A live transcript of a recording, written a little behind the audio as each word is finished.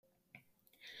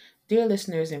Dear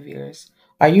listeners and viewers,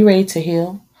 are you ready to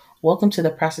heal? Welcome to the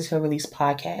Process Heal Release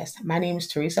podcast. My name is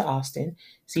Teresa Austin,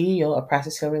 CEO of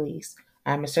Process Heal Release.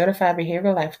 I'm a certified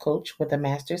behavioral life coach with a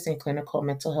master's in clinical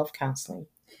mental health counseling.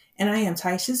 And I am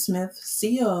Tyiesha Smith,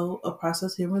 CEO of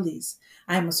Process and Release.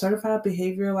 I am a certified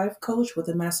behavioral life coach with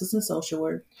a master's in social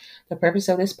work. The purpose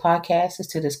of this podcast is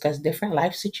to discuss different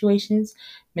life situations,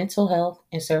 mental health,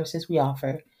 and services we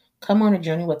offer. Come on a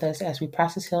journey with us as we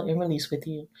process, heal, and release with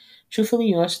you. Truthfully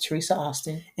yours, Teresa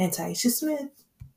Austin. And Tyiesha Smith.